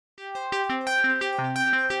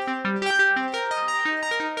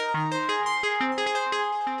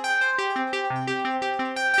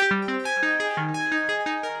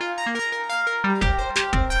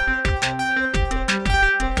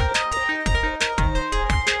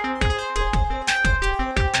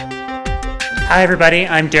Hi, everybody.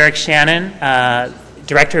 I'm Derek Shannon,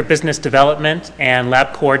 Director of Business Development and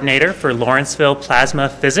Lab Coordinator for Lawrenceville Plasma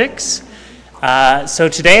Physics. So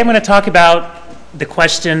today I'm going to talk about the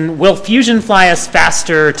question, will fusion fly us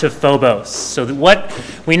faster to Phobos? So what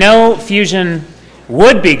we know, fusion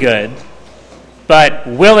would be good, but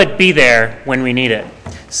will it be there when we need it?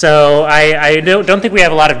 So I don't think we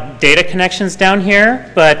have a lot of data connections down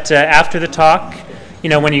here, but after the talk,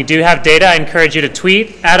 when you do have data, I encourage you to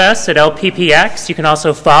tweet at us at LPPX. You can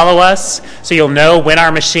also follow us so you'll know when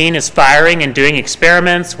our machine is firing and doing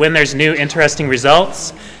experiments, when there's new interesting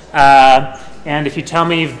results. And if you tell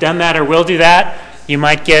me you've done that or will do that, you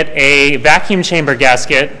might get a vacuum chamber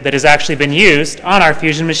gasket that has actually been used on our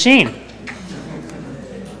fusion machine.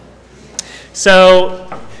 So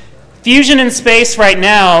fusion in space right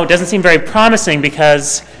now doesn't seem very promising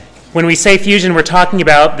because when we say fusion, we're talking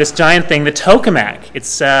about this giant thing, the tokamak.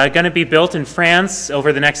 It's going to be built in France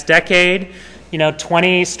over the next decade,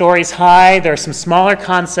 20 stories high. There are some smaller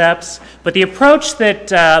concepts, but the approach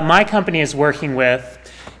that my company is working with,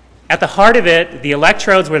 at the heart of it, the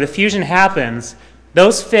electrodes where the fusion happens,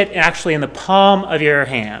 those fit actually in the palm of your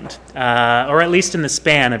hand, or at least in the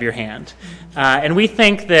span of your hand. And we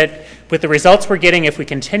think that with the results we're getting, if we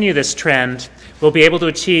continue this trend, we'll be able to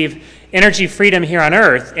achieve energy freedom here on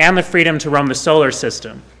Earth and the freedom to roam the solar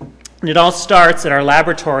system. And it all starts at our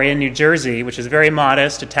laboratory in New Jersey, which is very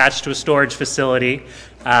modest, attached to a storage facility,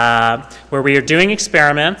 where we are doing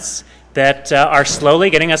experiments that are slowly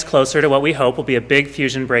getting us closer to what we hope will be a big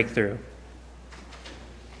fusion breakthrough.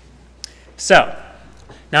 So,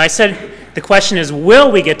 now I said the question is,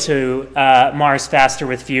 will we get to Mars faster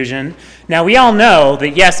with fusion? Now we all know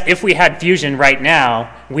that yes, if we had fusion right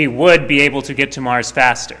now, we would be able to get to Mars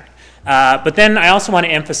faster. But then I also want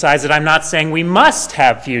to emphasize that I'm not saying we must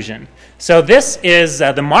have fusion. So this is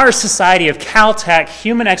the Mars Society of Caltech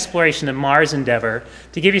Human Exploration of Mars Endeavor.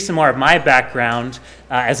 To give you some more of my background,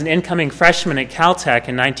 as an incoming freshman at Caltech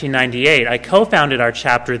in 1998, I co-founded our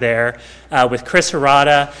chapter there with Chris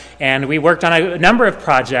Harada, and we worked on a number of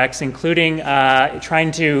projects, including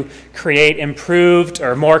trying to create improved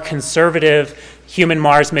or more conservative human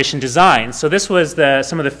Mars mission design. So this was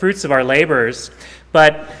some of the fruits of our labors.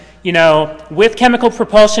 But with chemical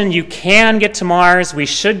propulsion, you can get to Mars. We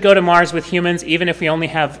should go to Mars with humans, even if we only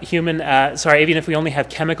have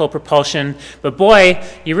chemical propulsion. But boy,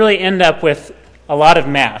 you really end up with a lot of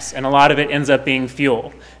mass, and a lot of it ends up being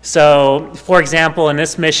fuel. So, for example, in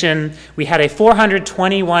this mission, we had a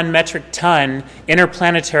 421 metric ton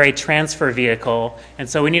interplanetary transfer vehicle, and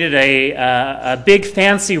so we needed a big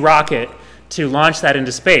fancy rocket to launch that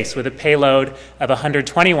into space with a payload of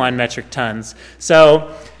 121 metric tons.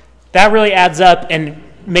 So that really adds up and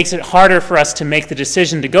makes it harder for us to make the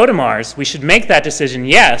decision to go to Mars. We should make that decision,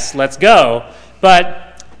 yes, let's go,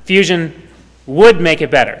 but fusion would make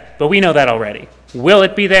it better, but we know that already. Will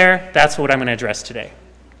it be there? That's what I'm going to address today.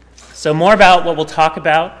 So more about what we'll talk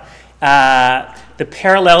about, the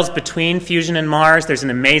parallels between fusion and Mars. There's an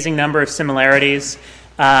amazing number of similarities.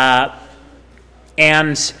 And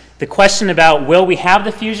the question about will we have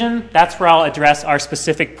the fusion, that's where I'll address our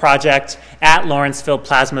specific project at Lawrenceville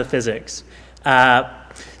Plasma Physics.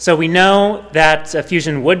 So we know that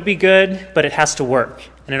fusion would be good, but it has to work.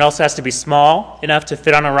 And it also has to be small enough to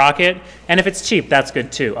fit on a rocket. And if it's cheap, that's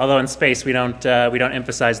good too. Although in space, we don't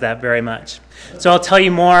emphasize that very much. So I'll tell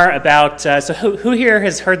you more about, so who here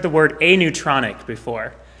has heard the word aneutronic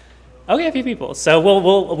before? Okay, a few people. So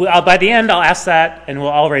by the end, I'll ask that, and we'll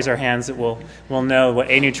all raise our hands that we'll know what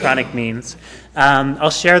aneutronic means.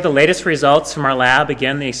 I'll share the latest results from our lab.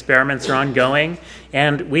 Again, the experiments are ongoing,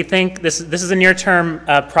 and we think this is a near-term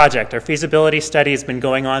project. Our feasibility study has been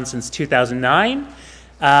going on since 2009,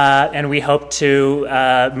 and we hope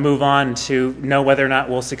to move on to know whether or not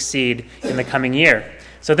we'll succeed in the coming year.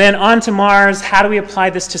 So then on to Mars. How do we apply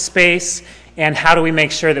this to space? And how do we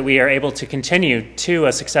make sure that we are able to continue to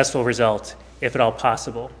a successful result, if at all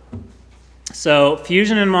possible? So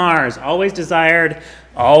fusion and Mars, always desired,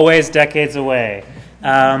 always decades away.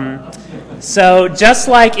 So just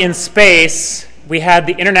like in space, we had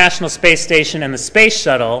the International Space Station and the Space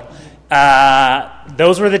Shuttle.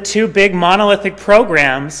 Those were the two big monolithic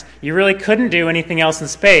programs. You really couldn't do anything else in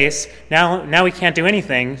space. Now we can't do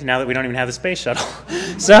anything now that we don't even have the Space Shuttle.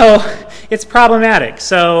 So it's problematic.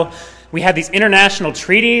 So we had these international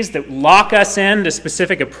treaties that lock us into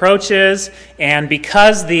specific approaches, and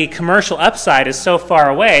because the commercial upside is so far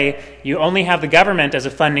away, you only have the government as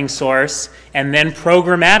a funding source, and then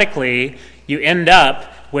programmatically you end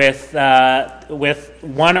up with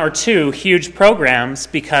one or two huge programs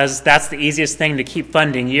because that's the easiest thing to keep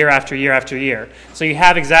funding year after year after year. So you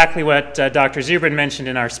have exactly what Dr. Zubrin mentioned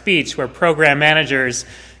in our speech, where program managers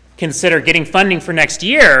consider getting funding for next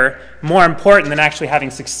year more important than actually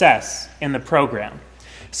having success in the program.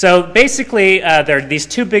 So basically, there are these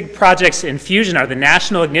two big projects in fusion are the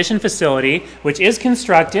National Ignition Facility, which is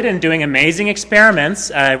constructed and doing amazing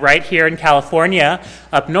experiments right here in California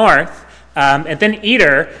up north, and then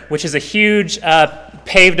ITER, which is a huge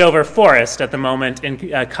paved-over forest at the moment in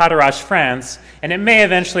Cadarache, France, and it may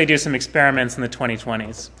eventually do some experiments in the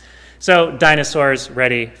 2020s. So dinosaurs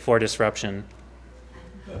ready for disruption.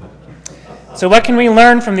 So what can we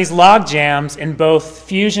learn from these log jams in both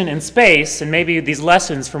fusion and space, and maybe these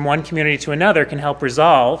lessons from one community to another can help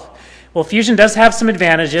resolve? Well, fusion does have some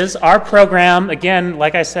advantages. Our program, again,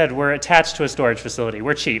 like I said, we're attached to a storage facility.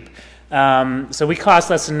 We're cheap. So we cost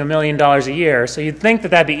less than $1 million a year. So you'd think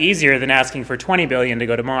that that'd be easier than asking for $20 billion to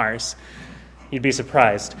go to Mars. You'd be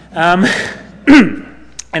surprised.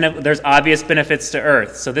 And there's obvious benefits to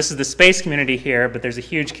Earth. So this is the space community here, but there's a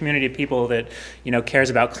huge community of people that cares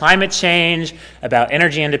about climate change, about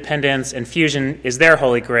energy independence, and fusion is their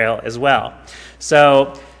holy grail as well.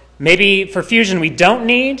 So maybe for fusion we don't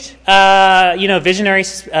need visionary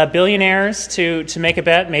billionaires to make a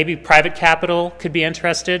bet. Maybe private capital could be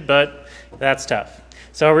interested, but that's tough.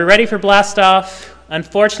 So are we ready for blastoff?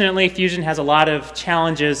 Unfortunately, fusion has a lot of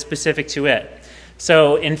challenges specific to it.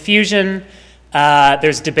 So in fusion,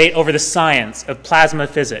 there's debate over the science of plasma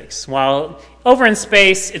physics. While over in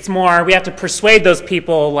space, it's more, we have to persuade those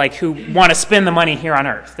people who want to spend the money here on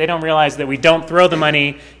Earth. They don't realize that we don't throw the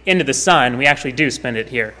money into the sun. We actually do spend it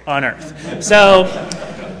here on Earth. So,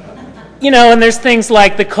 and there's things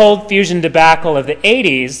like the cold fusion debacle of the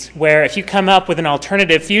 80s, where if you come up with an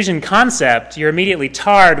alternative fusion concept, you're immediately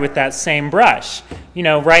tarred with that same brush.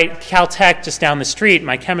 Right, Caltech just down the street,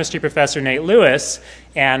 my chemistry professor, Nate Lewis,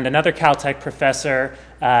 and another Caltech professor,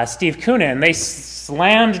 Steve Koonin, they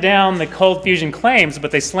slammed down the cold fusion claims,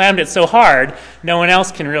 but they slammed it so hard, no one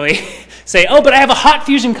else can really say, oh, but I have a hot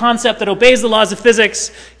fusion concept that obeys the laws of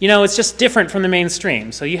physics. It's just different from the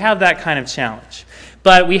mainstream. So you have that kind of challenge.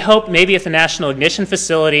 But we hope maybe if the National Ignition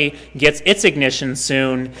Facility gets its ignition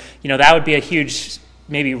soon, that would be a huge,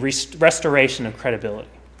 maybe restoration of credibility.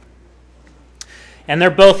 And they're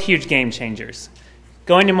both huge game changers.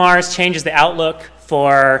 Going to Mars changes the outlook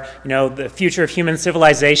for the future of human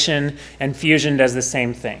civilization, and fusion does the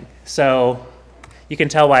same thing. So you can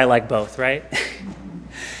tell why I like both, right?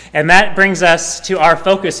 And that brings us to our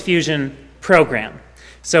Focus Fusion program.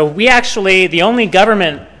 So we actually, the only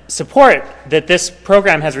government support that this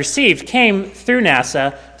program has received came through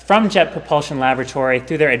NASA from Jet Propulsion Laboratory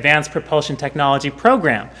through their Advanced Propulsion Technology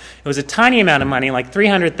program. It was a tiny amount of money, like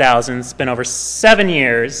 $300,000, spent over 7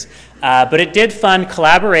 years, but it did fund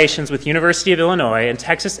collaborations with University of Illinois and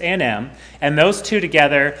Texas A&M, and those two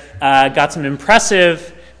together got some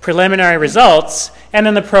impressive preliminary results, and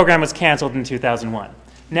then the program was canceled in 2001.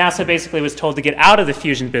 NASA basically was told to get out of the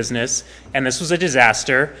fusion business, and this was a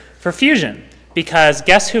disaster for fusion. Because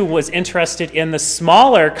guess who was interested in the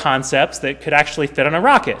smaller concepts that could actually fit on a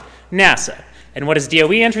rocket? NASA. And what is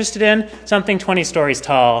DOE interested in? Something 20 stories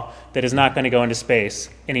tall that is not going to go into space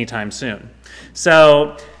anytime soon.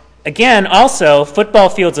 So again, also, football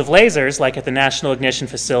fields of lasers, like at the National Ignition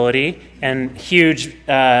Facility, and huge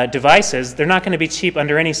devices, they're not going to be cheap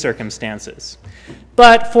under any circumstances.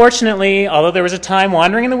 But fortunately, although there was a time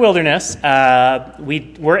wandering in the wilderness,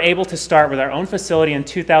 we were able to start with our own facility in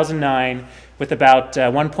 2009 with about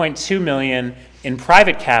 $1.2 million in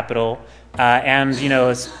private capital, and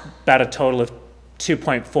it's about a total of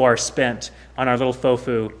 $2.4 spent on our little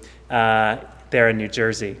FOFU there in New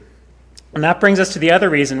Jersey. And that brings us to the other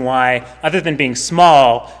reason why, other than being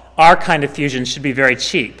small, our kind of fusion should be very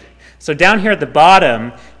cheap. So down here at the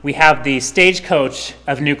bottom, we have the stagecoach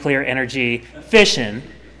of nuclear energy, fission.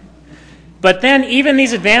 But then even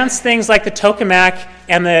these advanced things like the tokamak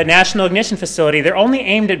and the National Ignition Facility, they're only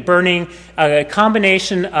aimed at burning a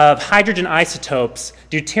combination of hydrogen isotopes,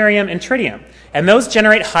 deuterium and tritium. And those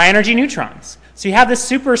generate high-energy neutrons. So you have this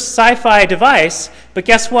super sci-fi device, but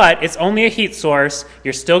guess what? It's only a heat source.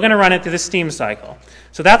 You're still going to run it through the steam cycle.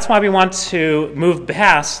 So that's why we want to move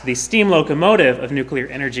past the steam locomotive of nuclear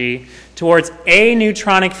energy towards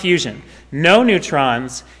aneutronic fusion. No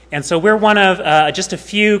neutrons. And so we're one of just a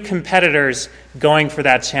few competitors going for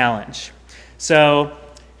that challenge. So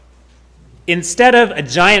instead of a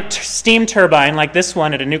giant steam turbine like this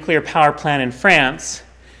one at a nuclear power plant in France,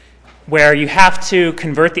 where you have to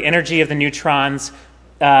convert the energy of the neutrons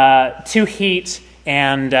to heat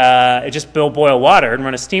and just boil water and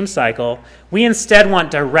run a steam cycle. We instead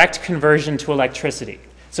want direct conversion to electricity.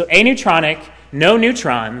 So aneutronic, no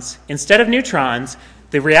neutrons. Instead of neutrons,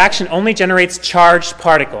 the reaction only generates charged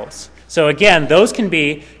particles. So again, those can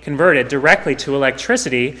be converted directly to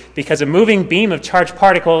electricity because a moving beam of charged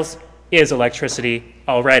particles is electricity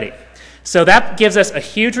already. So that gives us a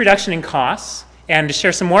huge reduction in costs. And to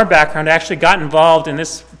share some more background, I actually got involved in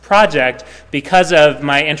this project because of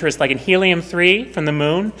my interest in helium-3 from the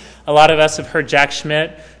moon. A lot of us have heard Jack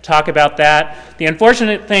Schmitt talk about that. The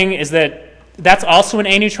unfortunate thing is that that's also an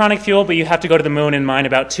aneutronic fuel, but you have to go to the moon and mine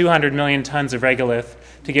about 200 million tons of regolith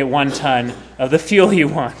to get 1 ton of the fuel you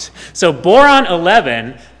want. So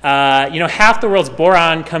boron-11, half the world's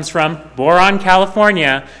boron comes from Boron,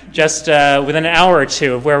 California, just within an hour or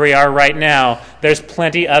two of where we are right now. There's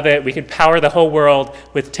plenty of it. We could power the whole world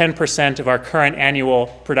with 10% of our current annual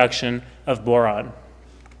production of boron.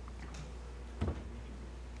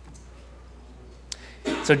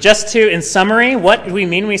 So just in summary, what do we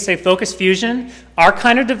mean when we say focus fusion? Our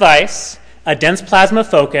kind of device, a dense plasma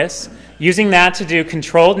focus, using that to do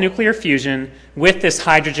controlled nuclear fusion with this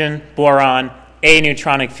hydrogen, boron,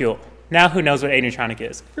 aneutronic fuel. Now who knows what aneutronic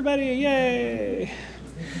is? Everybody, yay!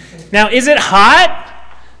 Now, is it hot?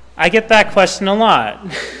 I get that question a lot.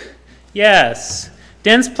 Yes,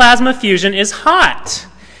 dense plasma fusion is hot.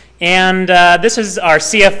 And this is our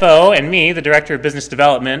CFO and me, the Director of Business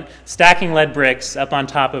Development, stacking lead bricks up on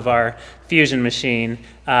top of our fusion machine.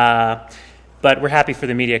 But we're happy for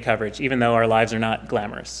the media coverage, even though our lives are not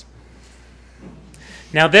glamorous.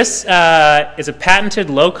 Now this is a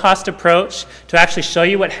patented low-cost approach to actually show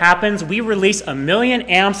you what happens. We release 1 million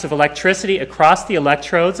amps of electricity across the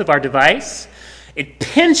electrodes of our device. It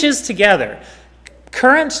pinches together.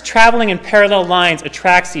 Current traveling in parallel lines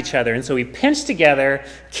attracts each other, and so we pinch together,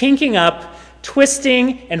 kinking up,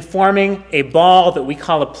 twisting, and forming a ball that we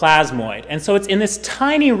call a plasmoid. And so it's in this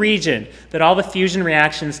tiny region that all the fusion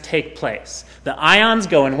reactions take place. The ions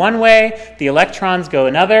go in one way, the electrons go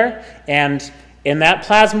another, and in that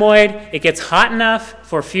plasmoid, it gets hot enough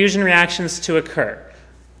for fusion reactions to occur.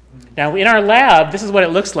 Now, in our lab, this is what it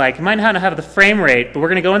looks like. You might not have the frame rate, but we're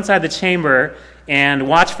going to go inside the chamber and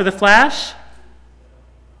watch for the flash.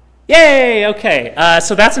 Yay! Okay,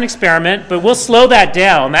 so that's an experiment, but we'll slow that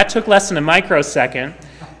down. That took less than a microsecond.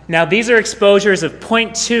 Now, these are exposures of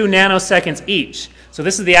 0.2 nanoseconds each. So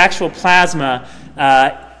this is the actual plasma,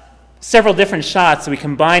 several different shots that we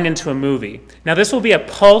combined into a movie. Now, this will be a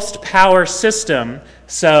pulsed power system,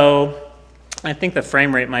 so I think the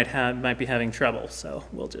frame rate might be having trouble, so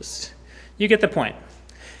you get the point.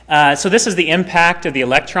 So this is the impact of the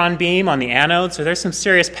electron beam on the anode, so there's some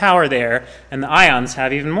serious power there, and the ions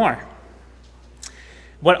have even more.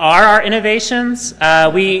 What are our innovations?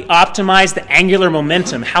 We optimize the angular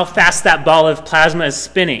momentum, how fast that ball of plasma is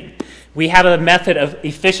spinning. We have a method of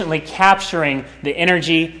efficiently capturing the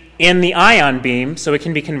energy in the ion beam so it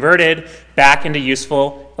can be converted back into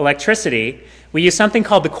useful electricity. We use something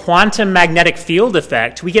called the quantum magnetic field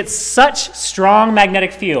effect. We get such strong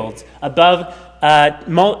magnetic fields above 10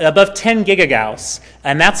 gigagauss,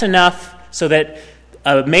 and that's enough so that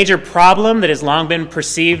a major problem that has long been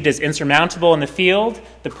perceived as insurmountable in the field,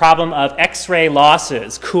 the problem of X-ray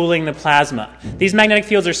losses, cooling the plasma. These magnetic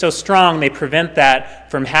fields are so strong they prevent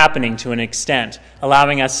that from happening to an extent,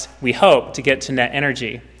 allowing us, we hope, to get to net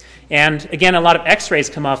energy. And again, a lot of X-rays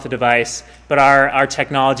come off the device, but our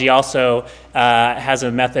technology also has a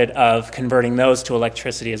method of converting those to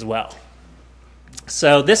electricity as well.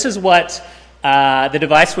 So this is what the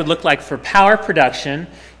device would look like for power production.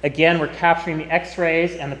 Again, we're capturing the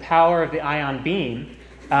X-rays and the power of the ion beam,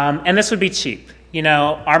 and this would be cheap. You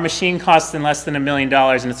know, our machine costs less than $1 million,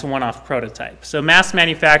 and it's a one-off prototype. So mass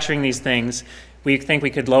manufacturing these things, we think we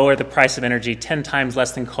could lower the price of energy 10 times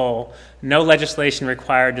less than coal. No legislation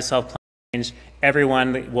required to solve climate change.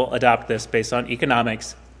 Everyone will adopt this based on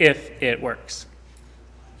economics if it works.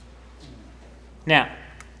 Now,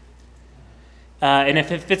 and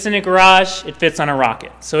if it fits in a garage, it fits on a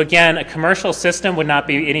rocket. So again, a commercial system would not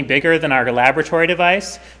be any bigger than our laboratory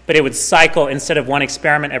device, but it would cycle, instead of one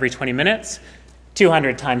experiment every 20 minutes,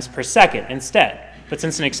 200 times per second instead. But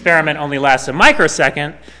since an experiment only lasts a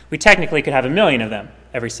microsecond, we technically could have 1 million of them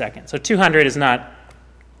every second. So 200 is not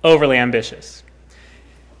overly ambitious.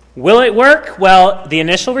 Will it work? Well, the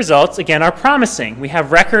initial results, again, are promising. We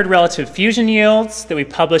have record relative fusion yields that we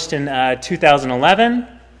published in 2011.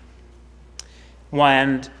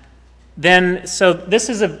 And then, so this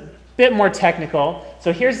is a bit more technical.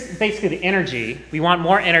 So here's basically the energy. We want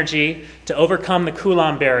more energy to overcome the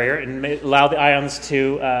Coulomb barrier and allow the ions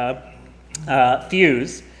to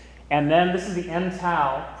fuse. And then this is the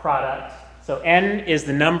n-tau product. So N is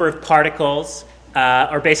the number of particles,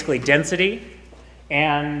 or basically density,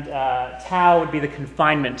 and tau would be the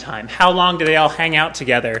confinement time. How long do they all hang out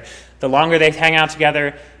together? The longer they hang out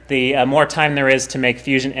together, the more time there is to make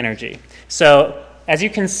fusion energy. So as you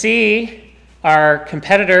can see, our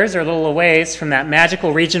competitors are a little ways from that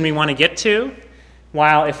magical region we want to get to,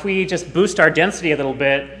 while if we just boost our density a little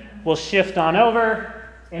bit, we'll shift on over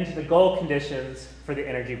into the goal conditions for the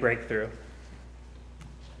energy breakthrough.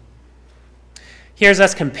 Here's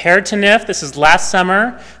us compared to NIF. This is last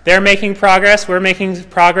summer. They're making progress. We're making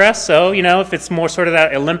progress. So, you know, if it's more sort of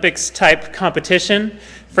that Olympics type competition,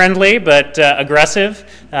 friendly but aggressive,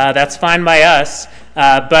 that's fine by us.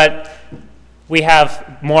 But we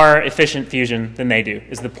have more efficient fusion than they do,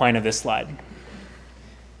 is the point of this slide.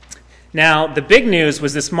 Now, the big news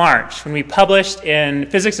was this March when we published in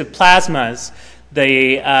Physics of Plasmas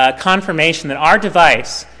the confirmation that our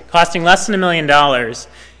device, costing less than $1 million,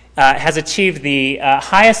 has achieved the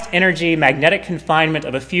highest energy magnetic confinement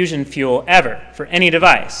of a fusion fuel ever for any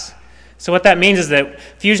device. So what that means is that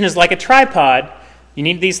fusion is like a tripod. You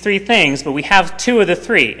need these three things, but we have two of the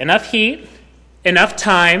three: enough heat, enough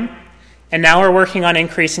time, and now we're working on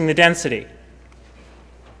increasing the density.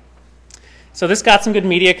 So this got some good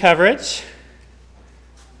media coverage.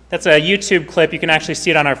 That's a YouTube clip. You can actually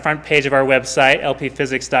see it on our front page of our website,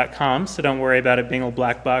 lpphysics.com, so don't worry about it being a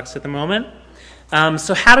black box at the moment.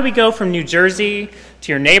 So how do we go from New Jersey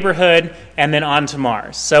to your neighborhood and then on to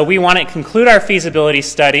Mars? So we want to conclude our feasibility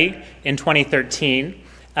study in 2013,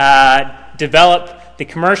 develop the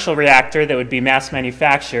commercial reactor that would be mass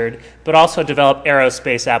manufactured, but also develop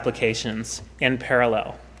aerospace applications in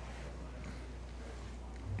parallel,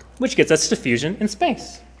 which gets us to fusion in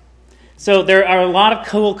space. So there are a lot of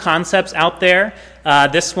cool concepts out there.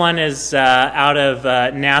 This one is out of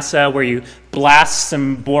NASA, where you blast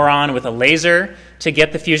some boron with a laser to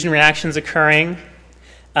get the fusion reactions occurring.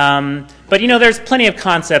 But you know, there's plenty of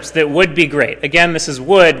concepts that would be great. Again, this is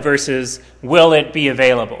would versus will it be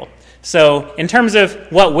available. So in terms of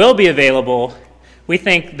what will be available, we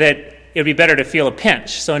think that it would be better to feel a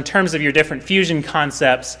pinch. So in terms of your different fusion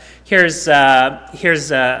concepts, here's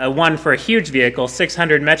a one for a huge vehicle,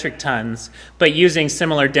 600 metric tons, but using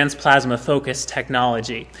similar dense plasma focus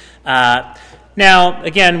technology. Now,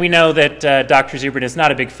 again, we know that Dr. Zubrin is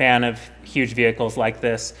not a big fan of huge vehicles like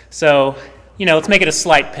this. So, you know, let's make it a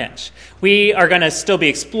slight pinch. We are going to still be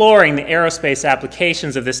exploring the aerospace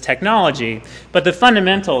applications of this technology, but the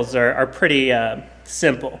fundamentals are pretty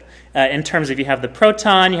simple. In terms of you have the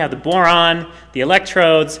proton, you have the boron, the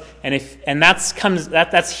electrodes, and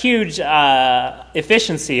that's huge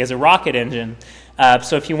efficiency as a rocket engine.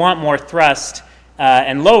 So if you want more thrust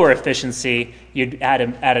and lower efficiency, you'd add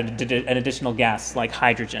an additional gas like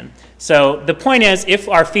hydrogen. So the point is, if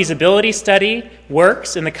our feasibility study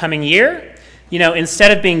works in the coming year, you know,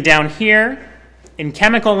 instead of being down here in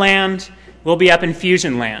chemical land, we'll be up in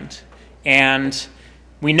fusion land. And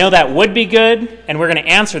we know that would be good, and we're going to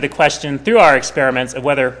answer the question through our experiments of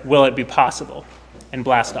whether will it be possible, and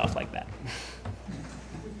blast off like that.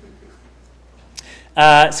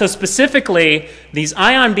 So specifically, these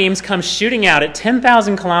ion beams come shooting out at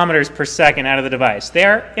 10,000 kilometers per second out of the device. They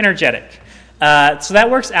are energetic. So that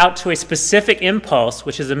works out to a specific impulse,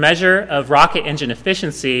 which is a measure of rocket engine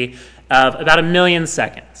efficiency of about 1 million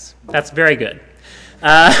seconds. That's very good.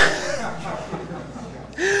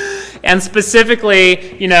 And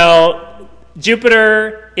specifically, you know,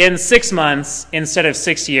 Jupiter in 6 months instead of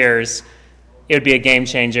 6 years, it would be a game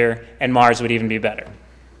changer, and Mars would even be better.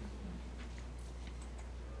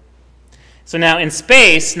 So now in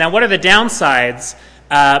space, now what are the downsides?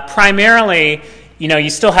 Primarily, you know, you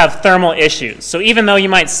still have thermal issues. So even though you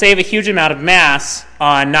might save a huge amount of mass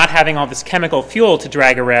on not having all this chemical fuel to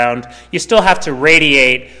drag around, you still have to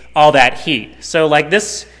radiate all that heat. So like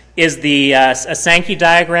this is a Sankey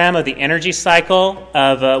diagram of the energy cycle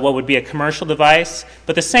of what would be a commercial device.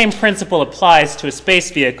 But the same principle applies to a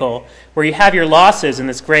space vehicle, where you have your losses in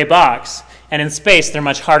this gray box, and in space they're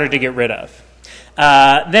much harder to get rid of.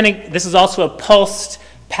 This is also a pulsed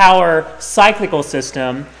power cyclical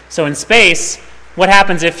system. So in space, what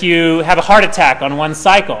happens if you have a heart attack on one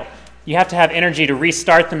cycle? You have to have energy to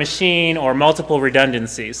restart the machine, or multiple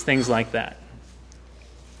redundancies, things like that.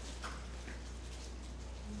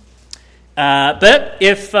 But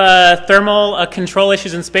if thermal control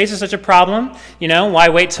issues in space are such a problem, why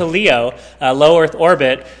wait till LEO, low Earth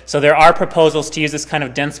orbit? So there are proposals to use this kind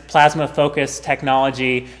of dense plasma-focused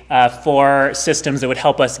technology for systems that would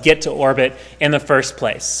help us get to orbit in the first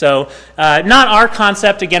place. So not our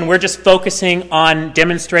concept. Again, we're just focusing on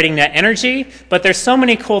demonstrating net energy, but there's so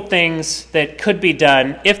many cool things that could be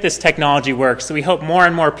done if this technology works. So we hope more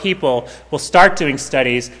and more people will start doing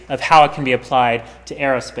studies of how it can be applied to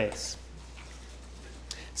aerospace.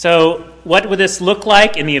 So what would this look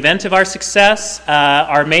like in the event of our success?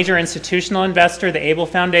 Our major institutional investor, the Able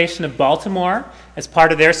Foundation of Baltimore, as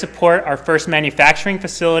part of their support, our first manufacturing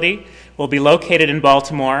facility will be located in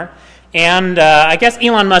Baltimore. And I guess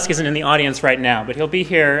Elon Musk isn't in the audience right now, but he'll be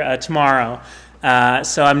here tomorrow.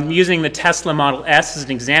 So I'm using the Tesla Model S as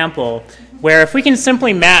an example, where if we can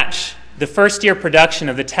simply match the first-year production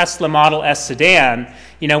of the Tesla Model S sedan,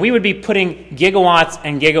 we would be putting gigawatts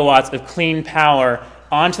and gigawatts of clean power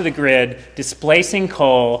onto the grid, displacing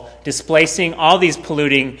coal, displacing all these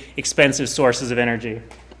polluting, expensive sources of energy.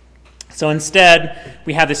 So instead,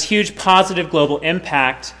 we have this huge positive global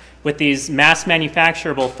impact with these mass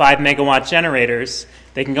manufacturable 5-megawatt generators.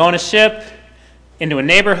 They can go on a ship, into a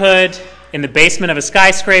neighborhood, in the basement of a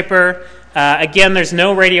skyscraper. Again, there's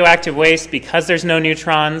no radioactive waste because there's no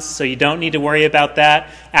neutrons, so you don't need to worry about that.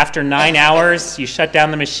 After 9 hours, you shut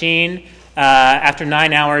down the machine. After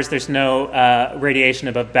 9 hours, there's no radiation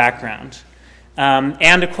above background.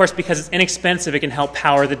 And of course, because it's inexpensive, it can help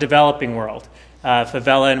power the developing world,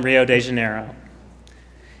 favela in Rio de Janeiro.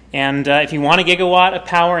 And if you want a gigawatt of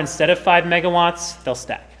power instead of 5 megawatts, they'll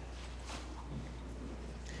stack.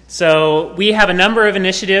 So we have a number of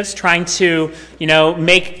initiatives trying to,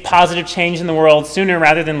 make positive change in the world sooner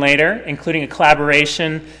rather than later, including a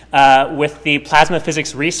collaboration with the Plasma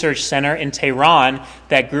Physics Research Center in Tehran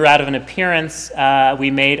that grew out of an appearance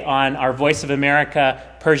we made on our Voice of America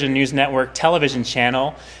Persian News Network television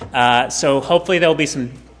channel. So hopefully there will be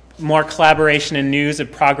some more collaboration and news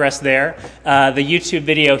of progress there. The YouTube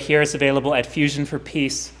video here is available at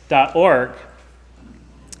fusionforpeace.org.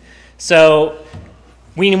 So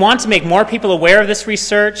we want to make more people aware of this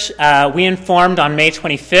research. We informed on May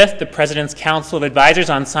 25th the President's Council of Advisors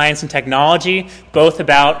on Science and Technology, both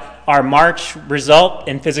about our March result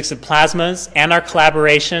in physics of plasmas and our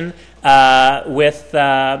collaboration with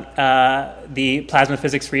the Plasma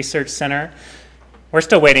Physics Research Center. We're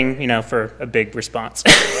still waiting, for a big response.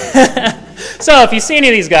 So if you see any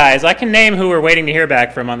of these guys, I can name who we're waiting to hear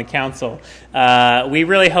back from on the council. We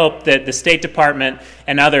really hope that the State Department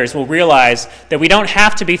and others will realize that we don't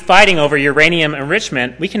have to be fighting over uranium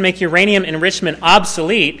enrichment. We can make uranium enrichment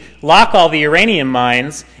obsolete, lock all the uranium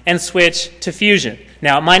mines, and switch to fusion.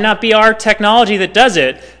 Now, it might not be our technology that does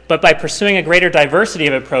it, but by pursuing a greater diversity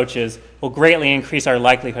of approaches, will greatly increase our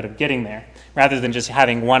likelihood of getting there, rather than just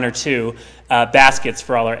having one or two baskets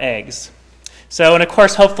for all our eggs. So, and of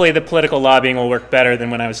course, hopefully the political lobbying will work better than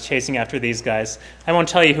when I was chasing after these guys. I won't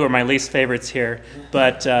tell you who are my least favorites here,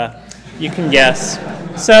 but you can guess.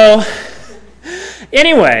 So,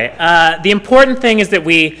 anyway, the important thing is that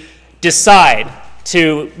we decide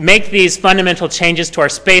to make these fundamental changes to our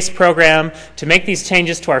space program, to make these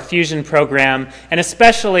changes to our fusion program, and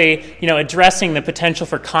especially, addressing the potential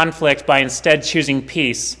for conflict by instead choosing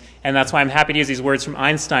peace. And that's why I'm happy to use these words from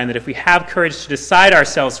Einstein, that if we have courage to decide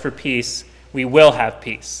ourselves for peace, we will have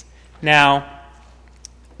peace. Now,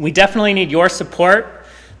 we definitely need your support.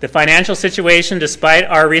 The financial situation, despite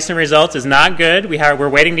our recent results, is not good. We're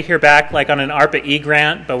waiting to hear back like on an ARPA-E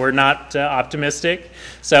grant, but we're not optimistic.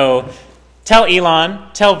 So tell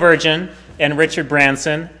Elon, tell Virgin, and Richard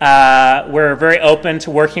Branson. We're very open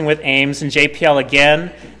to working with Ames and JPL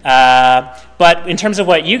again. But in terms of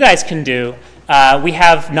what you guys can do, we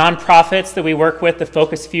have nonprofits that we work with, the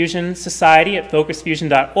Focus Fusion Society at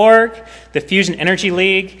focusfusion.org. The Fusion Energy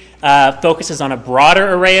League focuses on a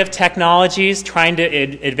broader array of technologies, trying to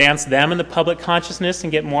advance them in the public consciousness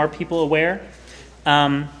and get more people aware.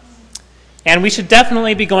 And we should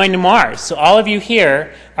definitely be going to Mars. So all of you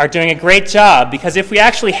here are doing a great job, because if we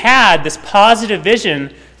actually had this positive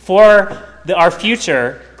vision for our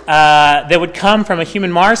future that would come from a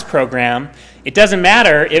human Mars program, it doesn't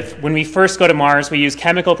matter if when we first go to Mars we use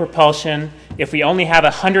chemical propulsion, if we only have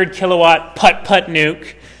a 100 kilowatt putt-putt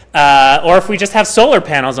nuke, or if we just have solar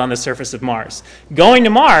panels on the surface of Mars. Going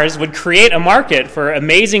to Mars would create a market for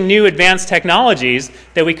amazing new advanced technologies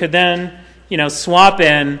that we could then, swap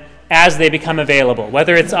in as they become available,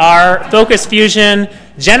 whether it's our Focus Fusion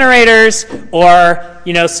generators or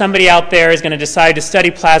somebody out there is going to decide to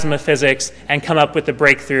study plasma physics and come up with the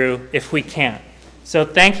breakthrough if we can. So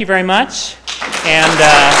thank you very much. And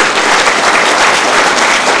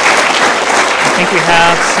think we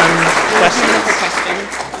have some questions.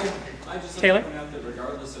 I just Taylor? like to point out that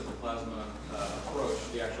regardless of the plasma approach,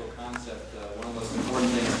 the actual concept, one of the most important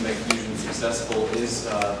things to make fusion successful is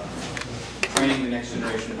training the next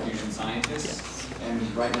generation of fusion scientists. Yes.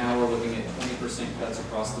 And right now we're looking at 20% cuts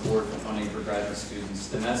across the board for funding for graduate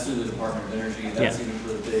students. And that's through the Department of Energy. That's even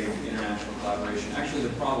for the big international collaboration. Actually,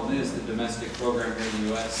 the problem is the domestic program here in the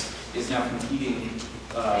U.S. is now competing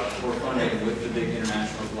for funding with the big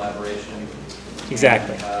international collaboration.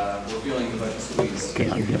 Exactly. And, we're feeling the budget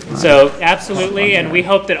squeeze. So absolutely, and we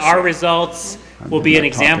hope that our results will be an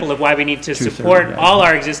example of why we need to support all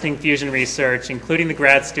our existing fusion research, including the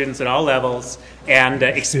grad students at all levels, and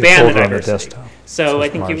expand the diversity. So I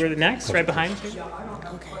think you were the next, right behind you.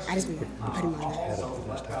 Okay, I just put him on that.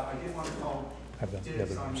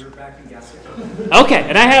 Okay,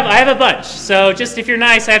 and I have a bunch. So just if you're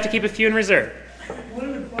nice, I have to keep a few in reserve.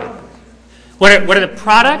 What are the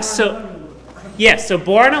products? So yes, so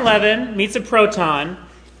boron-11 meets a proton.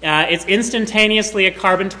 It's instantaneously a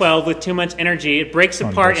carbon-12 with too much energy. It breaks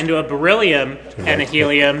apart into a beryllium and a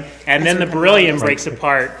helium, and then the beryllium breaks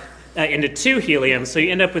apart into 2 heliums, so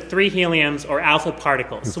you end up with 3 heliums or alpha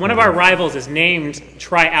particles. So one of our rivals is named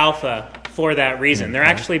tri-alpha for that reason. They're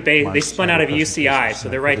actually they spun out of UCI, so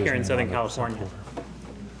they're right here in Southern California.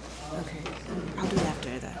 Okay, I'll do it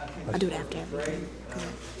after that. I'll do it after.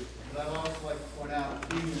 I'd also like to point out,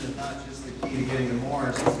 fusion is not just the key to getting to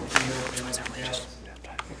Mars, it's the key to everything else.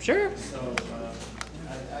 Sure. So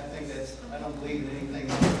I think that's, I don't believe in anything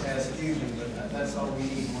as fusion, but that's all we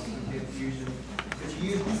need once we get fusion. It's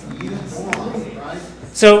use boron, right?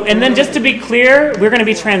 So, and then just to be clear, we're going to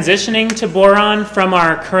be transitioning to boron from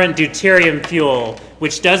our current deuterium fuel,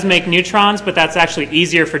 which does make neutrons, but that's actually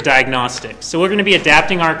easier for diagnostics. So we're going to be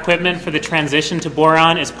adapting our equipment for the transition to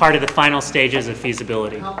boron as part of the final stages of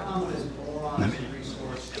feasibility. How common is boron as a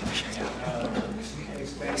resource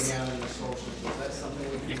expanding out in the solar system? Is that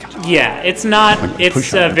something we can Yeah, it's not,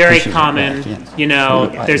 it's very common, you know,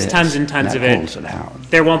 there's tons and tons of it.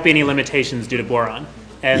 There won't be any limitations due to boron.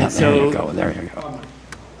 And so, There you go.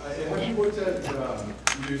 Have you looked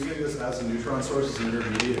at using this as a neutron source as an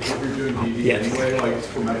intermediate? If you're doing DD anyway, like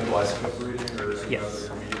for medical isotope reading or other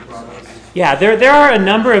intermediate products? yeah, there are a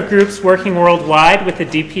number of groups working worldwide with the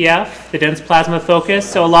DPF, the dense plasma focus,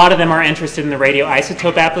 so a lot of them are interested in the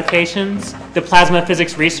radioisotope applications. The Plasma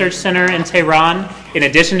Physics Research Center in Tehran, in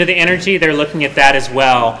addition to the energy, they're looking at that as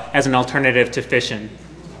well as an alternative to fission.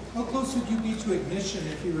 How close would you be to ignition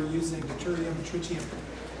if you were using deuterium tritium?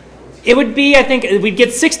 It would be, I think, we'd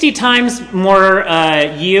get 60 times more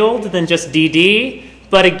yield than just DD,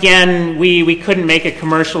 but again, we couldn't make a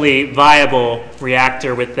commercially viable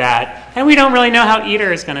reactor with that. And we don't really know how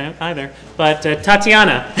ITER is going to either. But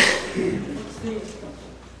Tatiana.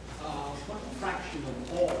 What fraction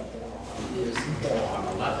of all boron is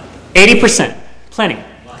boron-11? 80%. Plenty.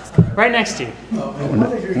 Right next to you.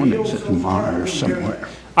 One is in Mars somewhere.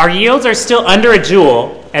 Our yields are still under a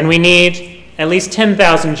joule, and we need at least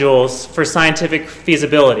 10,000 joules for scientific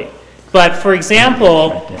feasibility. But for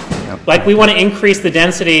example, like we want to increase the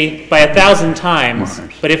density by 1,000 times,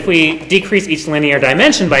 but if we decrease each linear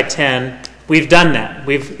dimension by 10, we've done that.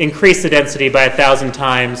 We've increased the density by 1,000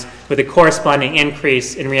 times with a corresponding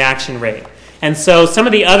increase in reaction rate. And so some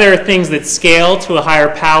of the other things that scale to a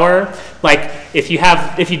higher power, like if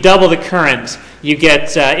you double the current, you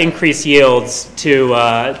get increased yields to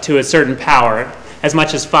a certain power, as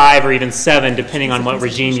much as 5 or even 7, depending on what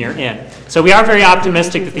regime you're in. So we are very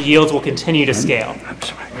optimistic that the yields will continue to scale.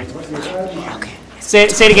 Say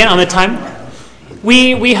it again on the time.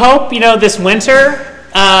 We hope, this winter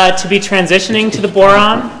to be transitioning to the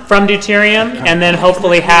boron from deuterium, and then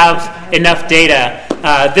hopefully have enough data.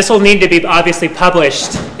 This will need to be obviously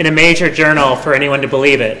published in a major journal for anyone to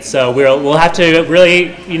believe it. So we'll have to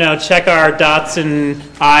really, check our dots and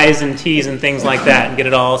I's and T's and things like that and get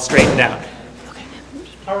it all straightened out.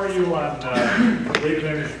 How are you on rate of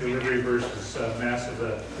energy delivery versus mass of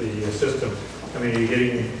the system? I mean, are you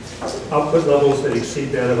getting output levels that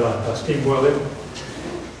exceed that of a steam boiler?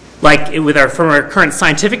 Like from our current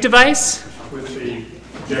scientific device? With the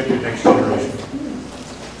projected next generation.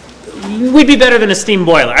 We'd be better than a steam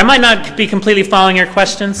boiler. I might not be completely following your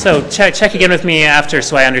question, so check again with me after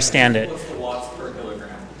so I understand it. What's the watts per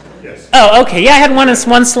kilogram? Yes. Oh, okay. Yeah, I had one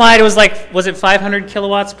slide. It was was it 500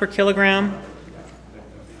 kilowatts per kilogram?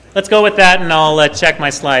 Let's go with that, and I'll check my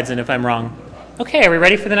slides, and if I'm wrong. Okay, are we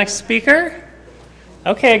ready for the next speaker?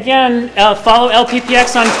 Okay, again, follow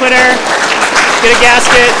LPPX on Twitter. Get a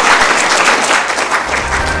gasket.